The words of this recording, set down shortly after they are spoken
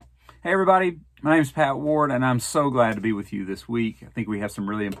Hey everybody, my name is Pat Ward and I'm so glad to be with you this week. I think we have some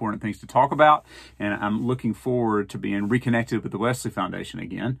really important things to talk about and I'm looking forward to being reconnected with the Wesley Foundation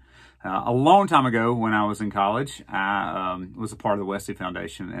again. A long time ago when I was in college, I was a part of the Wesley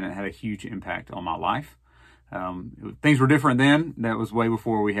Foundation and it had a huge impact on my life. Things were different then. That was way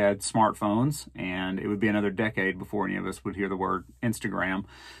before we had smartphones, and it would be another decade before any of us would hear the word Instagram.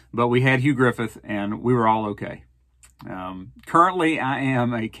 But we had Hugh Griffith and we were all okay. Currently, I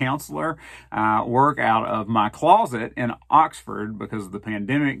am a counselor. I work out of my closet in Oxford because of the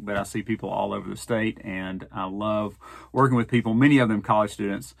pandemic, but I see people all over the state, and I love working with people, many of them college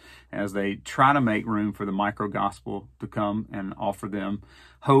students, as they try to make room for the micro gospel to come and offer them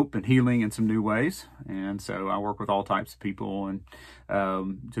hope and healing in some new ways. And so I work with all types of people and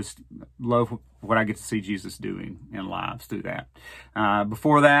just love what I get to see Jesus doing in lives through that.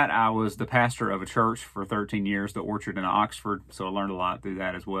 Before that, I was the pastor of a church for 13 years, the Orchard in Oxford, so I learned a lot through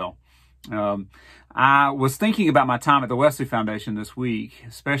that as well. I was thinking about my time at the Wesley Foundation this week,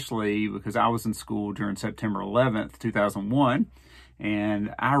 especially because I was in school during September 11th, 2001,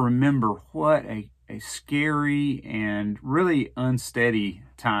 and I remember what a scary and really unsteady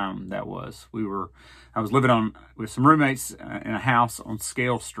time that was. I was living with some roommates in a house on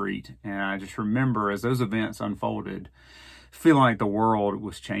Scale Street, and I just remember as those events unfolded, feeling like the world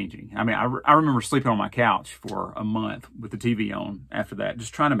was changing. I mean, I remember sleeping on my couch for a month with the TV on after that,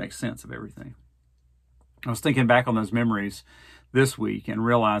 just trying to make sense of everything. I was thinking back on those memories this week and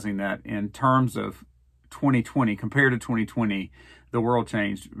realizing that in terms of 2020, compared to 2020, the world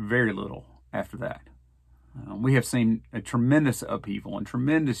changed very little after that. We have seen a tremendous upheaval and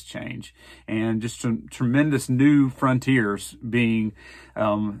tremendous change and just some tremendous new frontiers being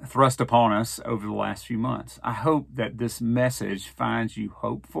thrust upon us over the last few months. I hope that this message finds you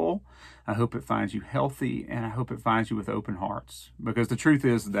hopeful. I hope it finds you healthy, and I hope it finds you with open hearts. Because the truth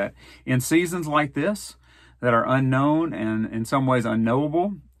is that in seasons like this that are unknown and in some ways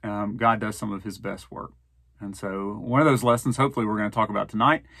unknowable, God does some of his best work. And so one of those lessons, hopefully, we're going to talk about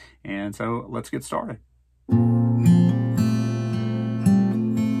tonight. And so let's get started.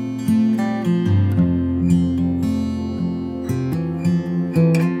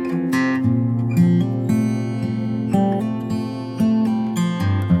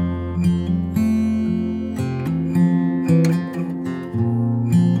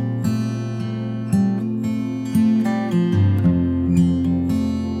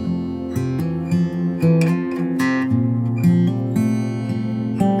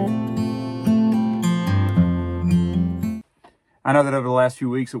 I know that over the last few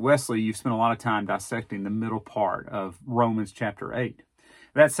weeks at Wesley, you've spent a lot of time dissecting the middle part of Romans chapter 8.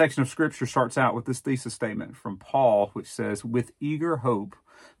 That section of scripture starts out with this thesis statement from Paul, which says, "With eager hope,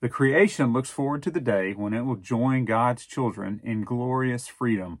 the creation looks forward to the day when it will join God's children in glorious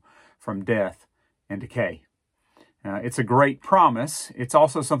freedom from death and decay." It's a great promise. It's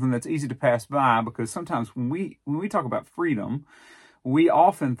also something that's easy to pass by because sometimes when we talk about freedom, we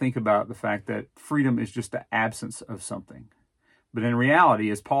often think about the fact that freedom is just the absence of something. But in reality,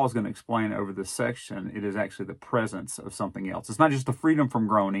 as Paul's going to explain over this section, it is actually the presence of something else. It's not just the freedom from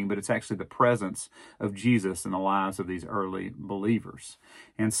groaning, but it's actually the presence of Jesus in the lives of these early believers.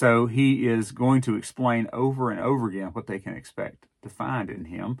 And so he is going to explain over and over again what they can expect to find in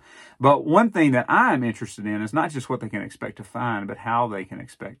him. But one thing that I'm interested in is not just what they can expect to find, but how they can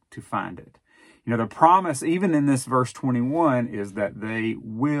expect to find it. You know, the promise, even in this verse 21, is that they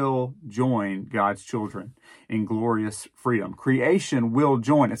will join God's children in glorious freedom. Creation will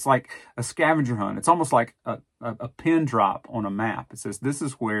join. It's like a scavenger hunt. It's almost like a pin drop on a map. It says, this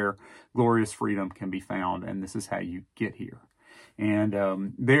is where glorious freedom can be found, and this is how you get here. And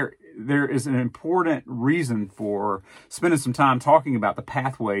there is an important reason for spending some time talking about the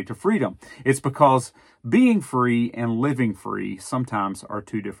pathway to freedom. It's because being free and living free sometimes are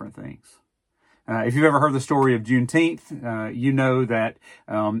two different things. If you've ever heard the story of Juneteenth, you know that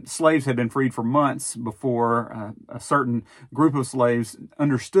slaves had been freed for months before a certain group of slaves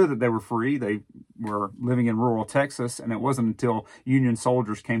understood that they were free. They were living in rural Texas, and it wasn't until Union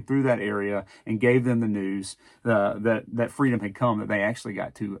soldiers came through that area and gave them the news that freedom had come, that they actually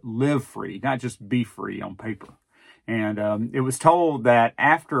got to live free, not just be free on paper. And it was told that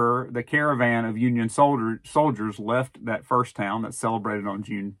after the caravan of Union soldiers left that first town that celebrated on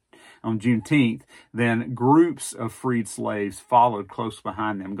Juneteenth, then groups of freed slaves followed close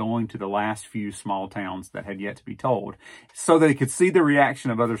behind them, going to the last few small towns that had yet to be told, so they could see the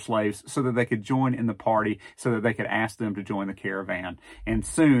reaction of other slaves, so that they could join in the party, so that they could ask them to join the caravan. And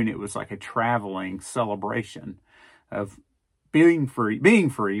soon it was like a traveling celebration of being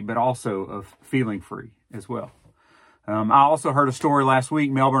free, but also of feeling free as well. I also heard a story last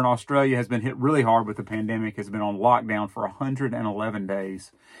week. Melbourne, Australia has been hit really hard with the pandemic, has been on lockdown for 111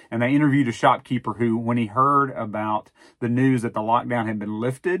 days. And they interviewed a shopkeeper who, when he heard about the news that the lockdown had been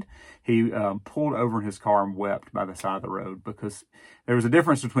lifted, he pulled over in his car and wept by the side of the road, because there was a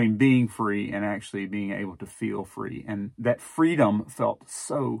difference between being free and actually being able to feel free. And that freedom felt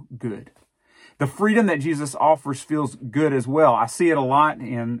so good. The freedom that Jesus offers feels good as well. I see it a lot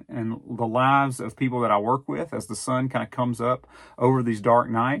in the lives of people that I work with as the sun kind of comes up over these dark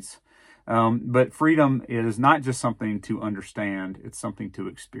nights. But freedom is not just something to understand, it's something to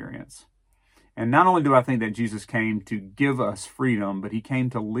experience. And not only do I think that Jesus came to give us freedom, but he came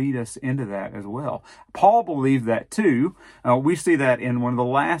to lead us into that as well. Paul believed that too. We see that in one of the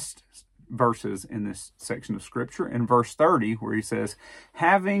last verses in this section of Scripture, in verse 30, where he says,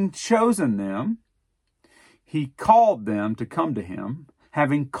 having chosen them, he called them to come to him.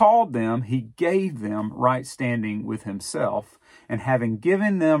 Having called them, he gave them right standing with himself. And having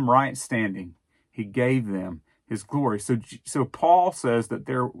given them right standing, he gave them his glory. So Paul says that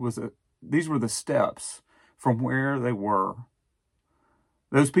these were the steps from where they were.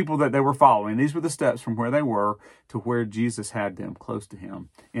 Those people that they were following, these were the steps from where they were to where Jesus had them close to him,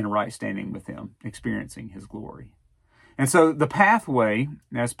 in right standing with him, experiencing his glory. And so the pathway,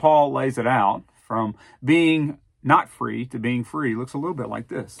 as Paul lays it out, from being not free to being free, looks a little bit like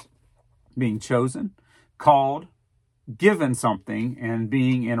this. Being chosen, called, given something, and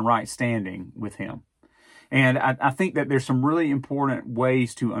being in right standing with him. And I think that there's some really important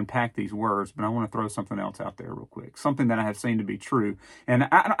ways to unpack these words, but I want to throw something else out there real quick. Something that I have seen to be true. And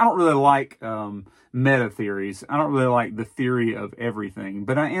I don't really like meta theories. I don't really like the theory of everything,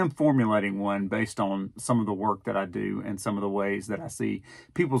 but I am formulating one based on some of the work that I do and some of the ways that I see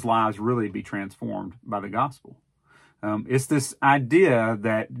people's lives really be transformed by the gospel. It's this idea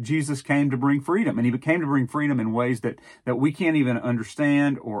that Jesus came to bring freedom, and he came to bring freedom in ways that we can't even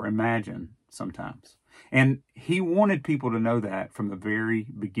understand or imagine sometimes. And he wanted people to know that from the very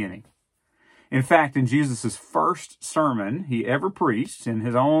beginning. In fact, in Jesus' first sermon he ever preached in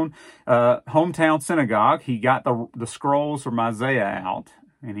his own hometown synagogue, he got the scrolls from Isaiah out,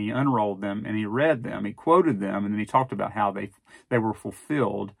 and he unrolled them, and he read them, he quoted them, and then he talked about how they were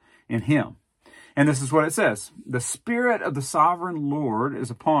fulfilled in him. And this is what it says: the Spirit of the sovereign Lord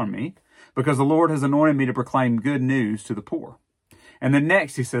is upon me, because the Lord has anointed me to proclaim good news to the poor. And then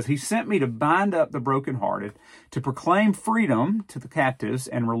next he says, he sent me to bind up the brokenhearted, to proclaim freedom to the captives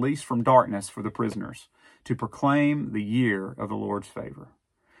and release from darkness for the prisoners, to proclaim the year of the Lord's favor.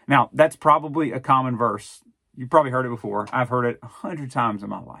 Now, that's probably a common verse. You've probably heard it before. I've heard it 100 times in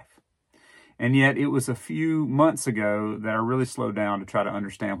my life. And yet it was a few months ago that I really slowed down to try to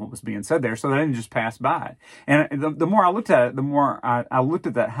understand what was being said there, so that I didn't just pass by it. And the more I looked at it, the more I looked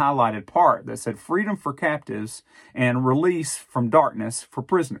at that highlighted part that said freedom for captives and release from darkness for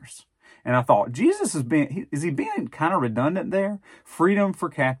prisoners. And I thought, Jesus is he being kind of redundant there? Freedom for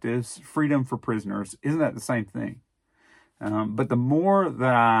captives, freedom for prisoners. Isn't that the same thing? But the more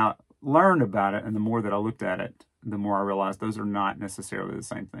that I learned about it and the more that I looked at it, the more I realized those are not necessarily the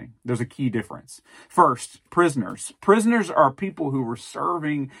same thing. There's a key difference. First, prisoners. Prisoners are people who were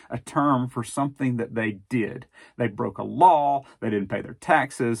serving a term for something that they did. They broke a law, they didn't pay their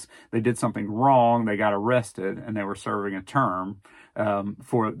taxes, they did something wrong, they got arrested, and they were serving a term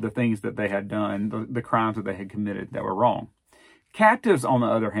for the things that they had done, the crimes that they had committed that were wrong. Captives, on the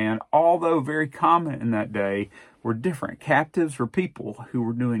other hand, although very common in that day, were different. Captives were people who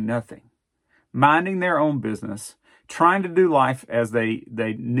were doing nothing, minding their own business, trying to do life as they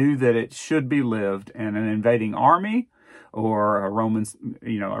knew that it should be lived, and an invading army or a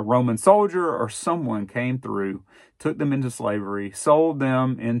Roman soldier or someone came through, took them into slavery, sold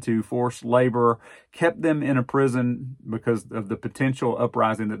them into forced labor, kept them in a prison because of the potential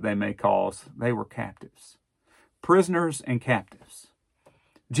uprising that they may cause. They were captives. Prisoners and captives.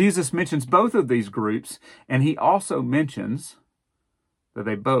 Jesus mentions both of these groups, and he also mentions that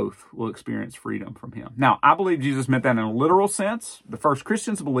they both will experience freedom from him. Now, I believe Jesus meant that in a literal sense. The first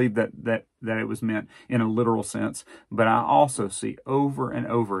Christians believed that it was meant in a literal sense, but I also see over and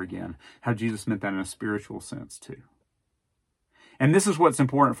over again how Jesus meant that in a spiritual sense too. And this is what's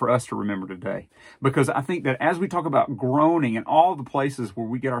important for us to remember today, because I think that as we talk about groaning and all the places where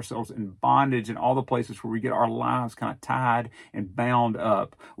we get ourselves in bondage and all the places where we get our lives kind of tied and bound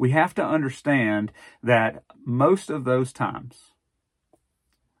up, we have to understand that most of those times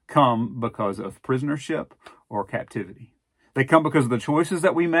come because of prisonership or captivity. They come because of the choices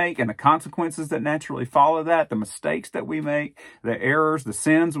that we make and the consequences that naturally follow that, the mistakes that we make, the errors, the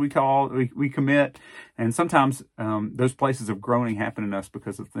sins we commit. And sometimes those places of groaning happen in us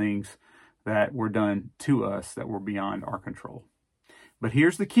because of things that were done to us that were beyond our control. But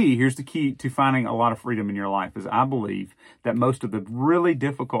here's the key. Here's the key to finding a lot of freedom in your life is I believe that most of the really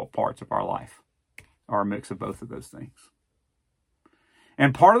difficult parts of our life are a mix of both of those things.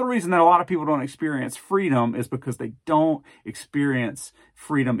 And part of the reason that a lot of people don't experience freedom is because they don't experience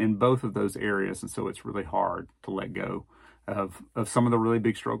freedom in both of those areas. And so it's really hard to let go of some of the really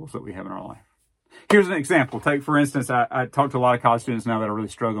big struggles that we have in our life. Here's an example. Take, for instance, I talk to a lot of college students now that are really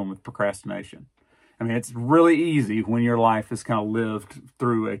struggling with procrastination. I mean, it's really easy when your life is kind of lived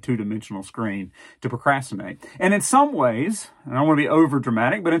through a two-dimensional screen to procrastinate. And in some ways, and I don't want to be over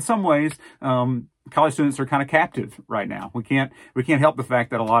dramatic, but in some ways, college students are kind of captive right now. We can't help the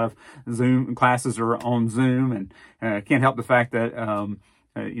fact that a lot of Zoom classes are on Zoom, and can't help the fact that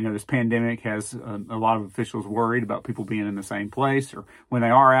this pandemic has a lot of officials worried about people being in the same place, or when they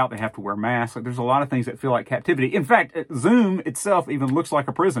are out, they have to wear masks. Like, there's a lot of things that feel like captivity. In fact, Zoom itself even looks like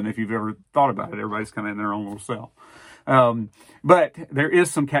a prison if you've ever thought about it. Everybody's kind of in their own little cell. But there is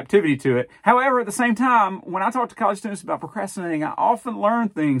some captivity to it. However, at the same time, when I talk to college students about procrastinating, I often learn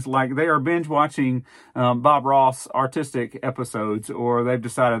things like they are binge watching Bob Ross artistic episodes, or they've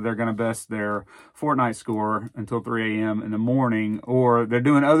decided they're going to best their Fortnite score until 3 a.m. in the morning, or they're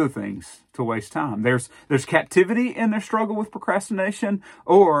doing other things to waste time. There's captivity in their struggle with procrastination,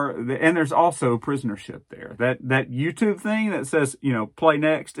 and there's also prisonership there. That YouTube thing that says, play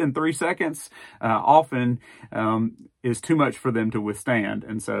next in 3 seconds, often is too much for them to withstand.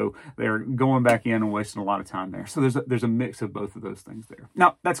 And so they're going back in and wasting a lot of time there. So there's a mix of both of those things there.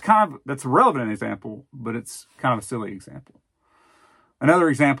 Now, that's a relevant example, but it's kind of a silly example. Another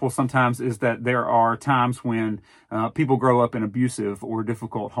example sometimes is that there are times when people grow up in abusive or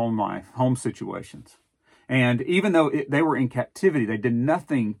difficult home situations. And even though they were in captivity, they did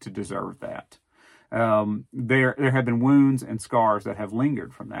nothing to deserve that. There have been wounds and scars that have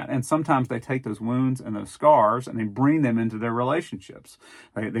lingered from that. And sometimes they take those wounds and those scars and they bring them into their relationships.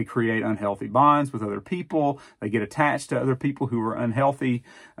 They create unhealthy bonds with other people. They get attached to other people who are unhealthy.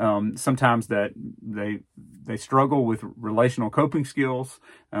 Sometimes that they struggle with relational coping skills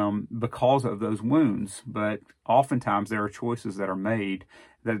because of those wounds. But oftentimes there are choices that are made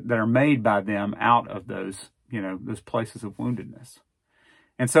that are made by them out of those places of woundedness.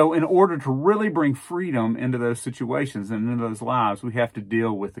 And so in order to really bring freedom into those situations and into those lives, we have to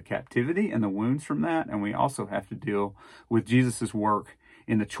deal with the captivity and the wounds from that. And we also have to deal with Jesus' work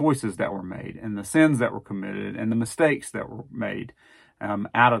in the choices that were made and the sins that were committed and the mistakes that were made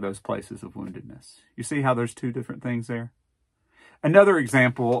out of those places of woundedness. You see how there's two different things there? Another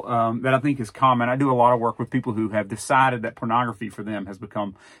example that I think is common, I do a lot of work with people who have decided that pornography for them has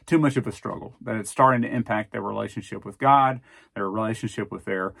become too much of a struggle, that it's starting to impact their relationship with God, their relationship with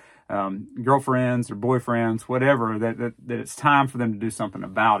their girlfriends or boyfriends, whatever, that it's time for them to do something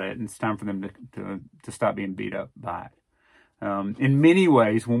about it, and it's time for them to stop being beat up by it. In many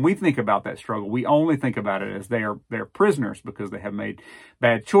ways, when we think about that struggle, we only think about it as they're prisoners because they have made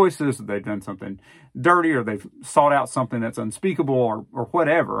bad choices, they've done something dirty, or they've sought out something that's unspeakable, or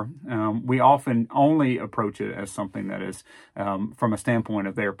whatever. We often only approach it as something that is from a standpoint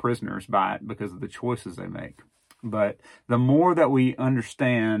of they're prisoners by it because of the choices they make. But the more that we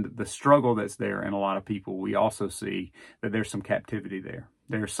understand the struggle that's there in a lot of people, we also see that there's some captivity there.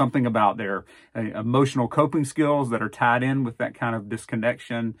 There's something about their emotional coping skills that are tied in with that kind of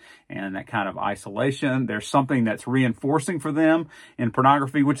disconnection and that kind of isolation. There's something that's reinforcing for them in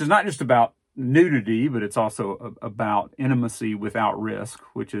pornography, which is not just about nudity, but it's also about intimacy without risk,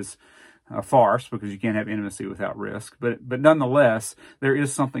 which is a farce because you can't have intimacy without risk. But nonetheless, there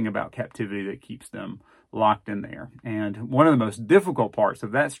is something about captivity that keeps them locked in there. And one of the most difficult parts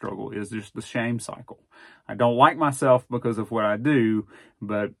of that struggle is just the shame cycle. I don't like myself because of what I do,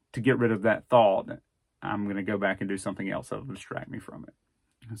 but to get rid of that thought, I'm going to go back and do something else that will distract me from it.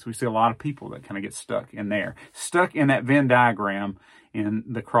 And so we see a lot of people that kind of get stuck in there, stuck in that Venn diagram in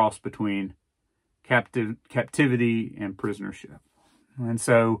the cross between captivity and prisonership. And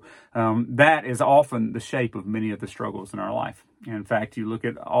so that is often the shape of many of the struggles in our life. In fact, you look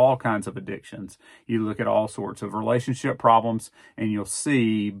at all kinds of addictions, you look at all sorts of relationship problems, and you'll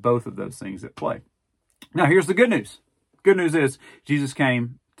see both of those things at play. Now, here's the good news. Good news is Jesus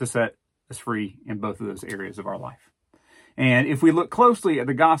came to set us free in both of those areas of our life. And if we look closely at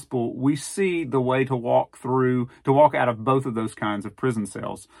the gospel, we see the way to walk out of both of those kinds of prison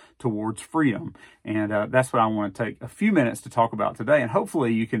cells towards freedom. And that's what I want to take a few minutes to talk about today. And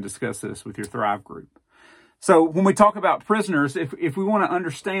hopefully you can discuss this with your Thrive group. So when we talk about prisoners, if we want to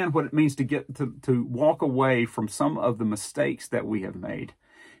understand what it means to get to walk away from some of the mistakes that we have made,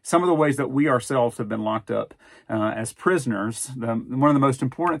 some of the ways that we ourselves have been locked up as prisoners, one of the most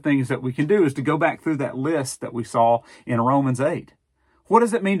important things that we can do is to go back through that list that we saw in Romans 8. What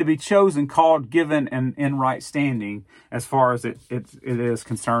does it mean to be chosen, called, given, and in right standing as far as it is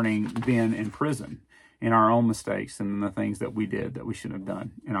concerning being in prison, in our own mistakes and the things that we did that we shouldn't have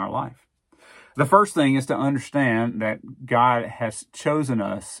done in our life? The first thing is to understand that God has chosen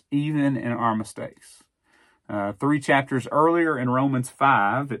us even in our mistakes. 3 chapters earlier in Romans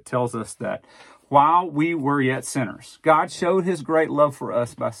 5, it tells us that while we were yet sinners, God showed his great love for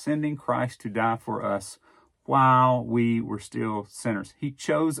us by sending Christ to die for us while we were still sinners. He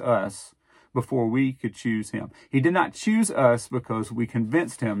chose us before we could choose him. He did not choose us because we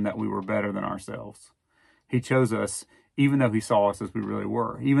convinced him that we were better than ourselves. He chose us even though he saw us as we really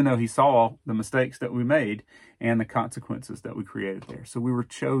were, even though he saw the mistakes that we made and the consequences that we created there. So we were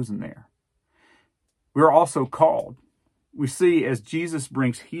chosen there. We are also called. We see as Jesus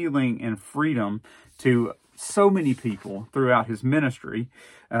brings healing and freedom to so many people throughout his ministry,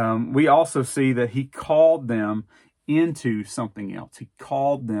 we also see that he called them into something else. He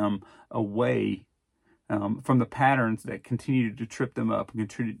called them away from the patterns that continued to trip them up and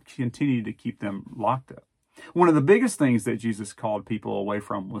continue to keep them locked up. One of the biggest things that Jesus called people away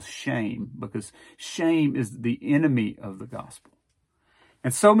from was shame, because shame is the enemy of the gospel.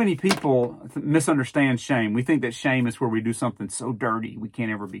 And so many people misunderstand shame. We think that shame is where we do something so dirty we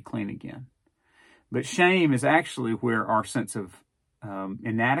can't ever be clean again. But shame is actually where our sense of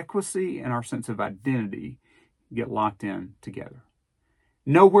inadequacy and our sense of identity get locked in together.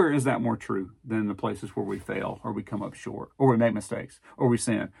 Nowhere is that more true than the places where we fail or we come up short or we make mistakes or we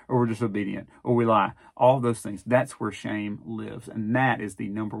sin or we're disobedient or we lie. All those things, that's where shame lives. And that is the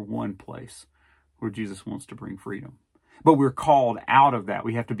number one place where Jesus wants to bring freedom. But we're called out of that.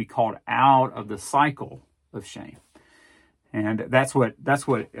 We have to be called out of the cycle of shame. And that's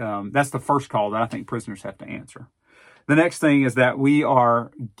the first call that I think prisoners have to answer. The next thing is that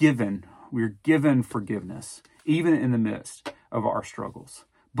we're given forgiveness, even in the midst of our struggles,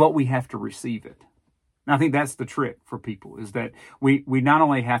 but we have to receive it. And I think that's the trick for people, is that we not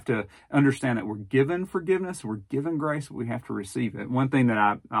only have to understand that we're given forgiveness, we're given grace, but we have to receive it. One thing that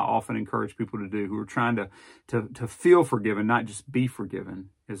I often encourage people to do who are trying to feel forgiven, not just be forgiven,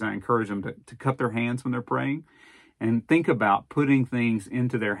 is I encourage them to cup their hands when they're praying and think about putting things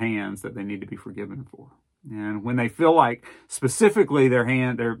into their hands that they need to be forgiven for. And when they feel like specifically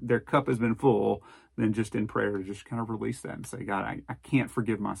their cup has been full, then just in prayer, just kind of release that and say, God, I can't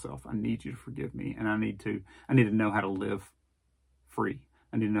forgive myself. I need you to forgive me. And I need to know how to live free.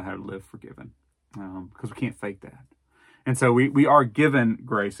 I need to know how to live forgiven, because we can't fake that. And so we are given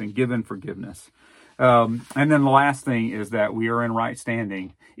grace and given forgiveness. And then the last thing is that we are in right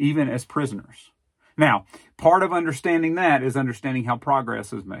standing, even as prisoners. Now, part of understanding that is understanding how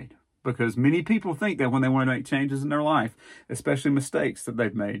progress is made. Because many people think that when they want to make changes in their life, especially mistakes that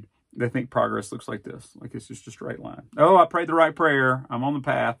they've made, they think progress looks like this, like it's just a straight line. Oh, I prayed the right prayer. I'm on the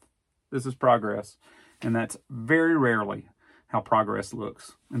path. This is progress. And that's very rarely how progress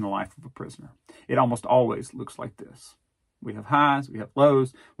looks in the life of a prisoner. It almost always looks like this. We have highs, we have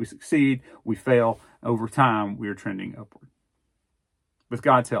lows, we succeed, we fail. Over time, we are trending upward. With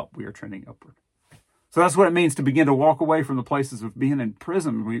God's help, we are trending upward. So that's what it means to begin to walk away from the places of being in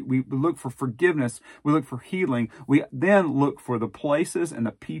prison. We look for forgiveness. We look for healing. We then look for the places and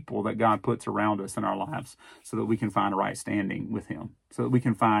the people that God puts around us in our lives so that we can find a right standing with him, so that we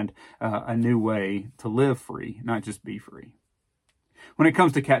can find a new way to live free, not just be free. When it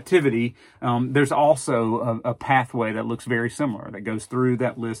comes to captivity, there's also a pathway that looks very similar, that goes through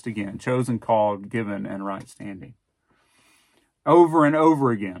that list again: chosen, called, given, and right standing. Over and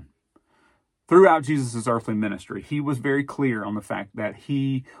over again, throughout Jesus' earthly ministry, he was very clear on the fact that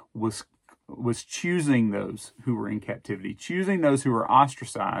he was choosing those who were in captivity, choosing those who were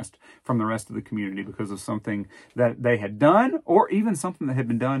ostracized from the rest of the community because of something that they had done or even something that had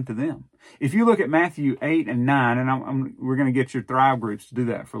been done to them. If you look at Matthew 8 and 9, and we're going to get your Thrive groups to do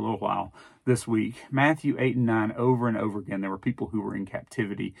that for a little while this week. Matthew 8 and 9, over and over again, there were people who were in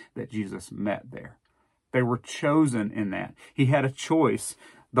captivity that Jesus met there. They were chosen in that. He had a choice.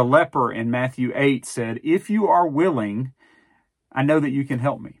 The leper in Matthew 8 said, "If you are willing, I know that you can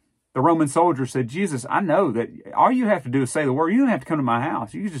help me." The Roman soldier said, "Jesus, I know that all you have to do is say the word. You don't have to come to my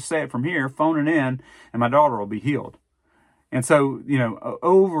house. You can just say it from here, phone it in, and my daughter will be healed." And so,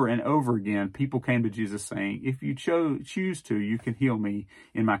 over and over again, people came to Jesus saying, "If you choose to, you can heal me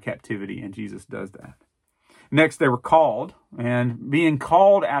in my captivity." And Jesus does that. Next, they were called, and being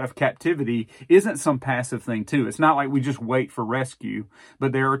called out of captivity isn't some passive thing too. It's not like we just wait for rescue,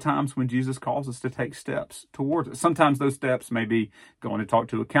 but there are times when Jesus calls us to take steps towards it. Sometimes those steps may be going to talk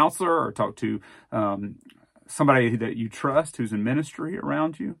to a counselor or talk to somebody that you trust who's in ministry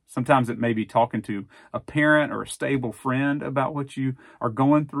around you. Sometimes it may be talking to a parent or a stable friend about what you are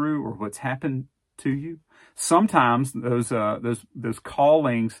going through or what's happened to you. Sometimes those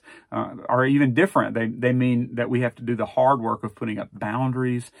callings are even different. They mean that we have to do the hard work of putting up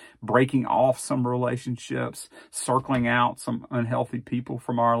boundaries, breaking off some relationships, circling out some unhealthy people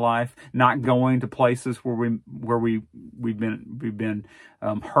from our life, not going to places where we've been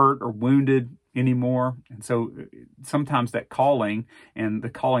hurt or wounded anymore. And so sometimes that calling and the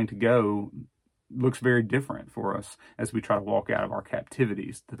calling to go looks very different for us as we try to walk out of our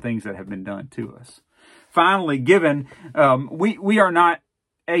captivities, the things that have been done to us. Finally, given we are not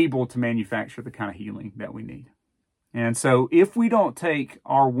able to manufacture the kind of healing that we need. And so if we don't take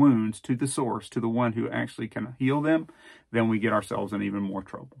our wounds to the source, to the one who actually can heal them, then we get ourselves in even more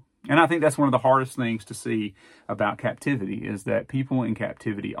trouble. And I think that's one of the hardest things to see about captivity is that people in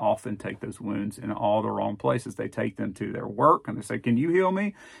captivity often take those wounds in all the wrong places. They take them to their work and they say, "Can you heal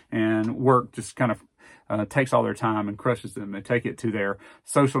me?" And work just kind of takes all their time and crushes them. They take it to their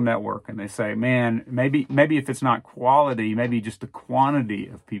social network and they say, "Man, maybe if it's not quality, maybe just the quantity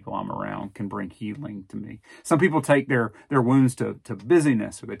of people I'm around can bring healing to me." Some people take their wounds to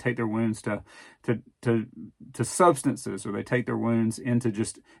busyness, or they take their wounds to substances, or they take their wounds into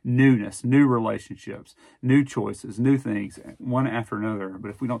just newness, new relationships, new choices, new things, one after another.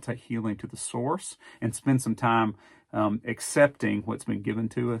 But if we don't take healing to the source and spend some time accepting what's been given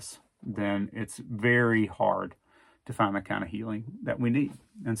to us, then it's very hard to find the kind of healing that we need.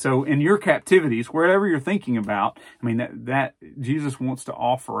 And so in your captivities, wherever you're thinking about, I mean, that Jesus wants to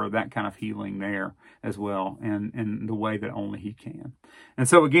offer that kind of healing there as well, and in the way that only he can. And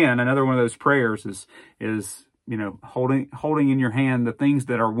so again, another one of those prayers is holding in your hand the things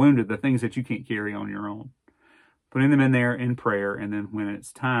that are wounded, the things that you can't carry on your own, putting them in there in prayer, and then when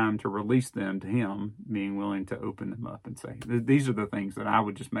it's time to release them to him, being willing to open them up and say, "These are the things that I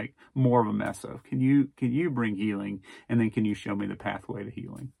would just make more of a mess of. Can you bring healing? And then can you show me the pathway to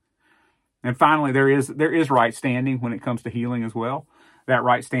healing?" And finally, there is right standing when it comes to healing as well. That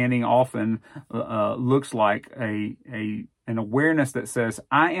right standing often looks like an awareness that says,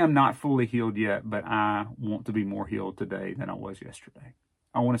 "I am not fully healed yet, but I want to be more healed today than I was yesterday.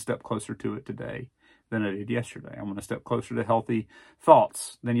 I want to step closer to it today than I did yesterday. I want to step closer to healthy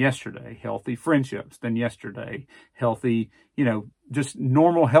thoughts than yesterday, healthy friendships than yesterday, healthy, just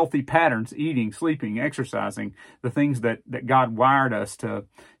normal healthy patterns, eating, sleeping, exercising, the things that God wired us to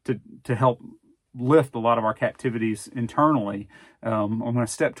help lift a lot of our captivities internally. I'm going to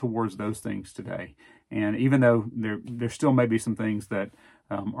step towards those things today. And even though there still may be some things that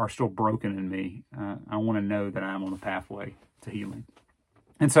are still broken in me, I want to know that I'm on the pathway to healing."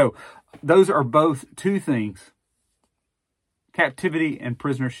 And so those are both two things, captivity and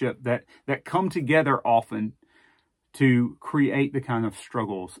prisonership, that come together often to create the kind of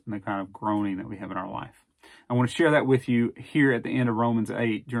struggles and the kind of groaning that we have in our life. I want to share that with you here at the end of Romans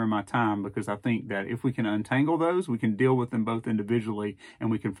 8 during my time, because I think that if we can untangle those, we can deal with them both individually,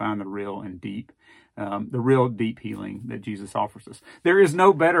 and we can find the real deep healing that Jesus offers us. There is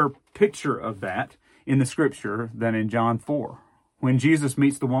no better picture of that in the scripture than in John 4. When Jesus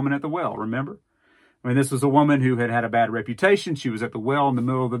meets the woman at the well, remember? I mean, this was a woman who had a bad reputation. She was at the well in the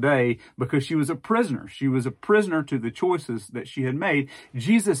middle of the day because she was a prisoner. She was a prisoner to the choices that she had made.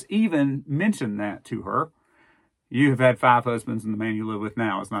 Jesus even mentioned that to her. "You have had 5 husbands, and the man you live with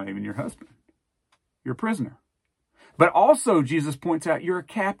now is not even your husband. You're a prisoner." But also, Jesus points out, you're a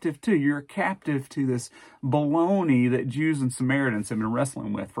captive too. You're a captive to this baloney that Jews and Samaritans have been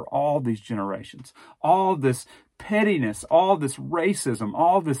wrestling with for all these generations. All this pettiness, all this racism,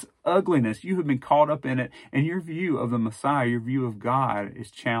 all this ugliness, you have been caught up in it, and your view of the Messiah, your view of God,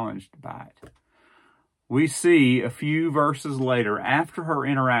 is challenged by it. We see a few verses later, after her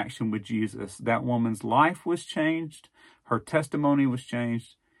interaction with Jesus, that woman's life was changed, her testimony was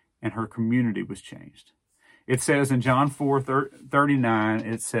changed, and her community was changed. It says in John 4:39,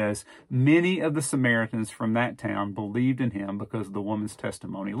 it says, "Many of the Samaritans from that town believed in him because of the woman's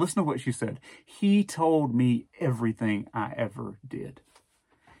testimony." Listen to what she said. "He told me everything I ever did.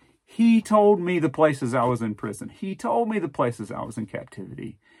 He told me the places I was in prison. He told me the places I was in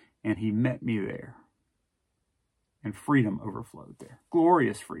captivity, and he met me there." And freedom overflowed there.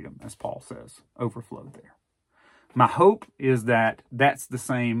 Glorious freedom, as Paul says, overflowed there. My hope is that that's the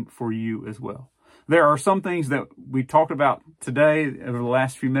same for you as well. There are some things that we talked about today over the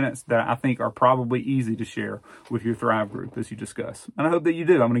last few minutes that I think are probably easy to share with your Thrive group as you discuss. And I hope that you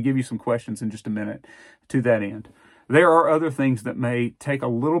do. I'm going to give you some questions in just a minute to that end. There are other things that may take a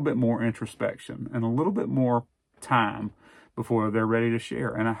little bit more introspection and a little bit more time before they're ready to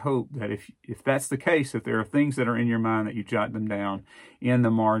share. And I hope that if that's the case, if there are things that are in your mind, that you jot them down in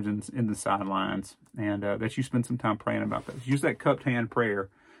the margins, in the sidelines, and that you spend some time praying about those. Use that cupped hand prayer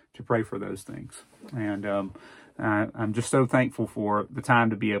to pray for those things. And I'm just so thankful for the time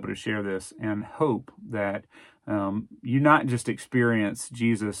to be able to share this, and hope that you not just experience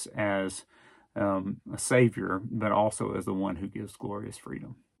Jesus as a Savior, but also as the one who gives glorious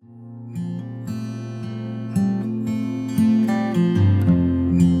freedom.